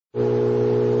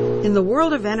In the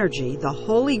world of energy, the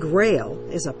holy grail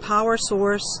is a power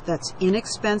source that's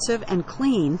inexpensive and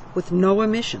clean with no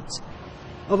emissions.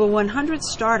 Over 100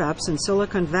 startups in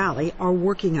Silicon Valley are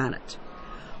working on it.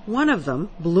 One of them,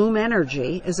 Bloom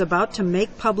Energy, is about to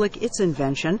make public its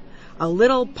invention, a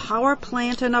little power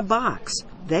plant in a box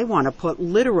they want to put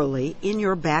literally in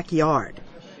your backyard.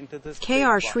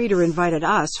 K.R. Schroeder invited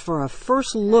us for a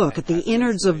first look at the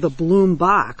innards of the Bloom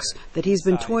box that he's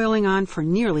been toiling on for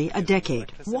nearly a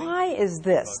decade. Why is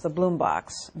this, the Bloom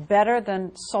box, better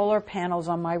than solar panels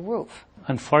on my roof?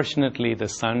 Unfortunately, the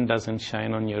sun doesn't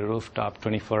shine on your rooftop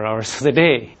 24 hours of the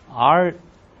day. Our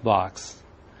box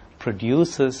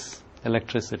produces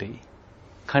electricity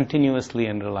continuously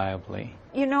and reliably.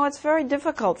 You know, it's very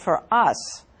difficult for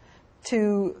us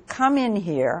to come in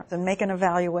here and make an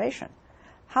evaluation.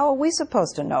 How are we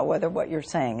supposed to know whether what you're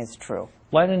saying is true?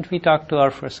 Why don't we talk to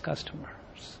our first customers?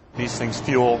 These things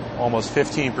fuel almost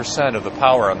 15% of the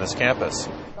power on this campus.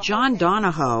 John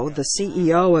Donahoe, the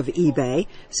CEO of eBay,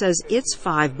 says its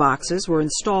 5 boxes were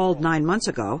installed 9 months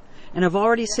ago and have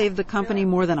already saved the company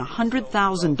more than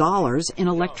 $100,000 in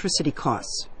electricity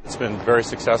costs. It's been very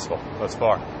successful thus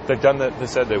far. They've done what they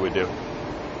said they would do.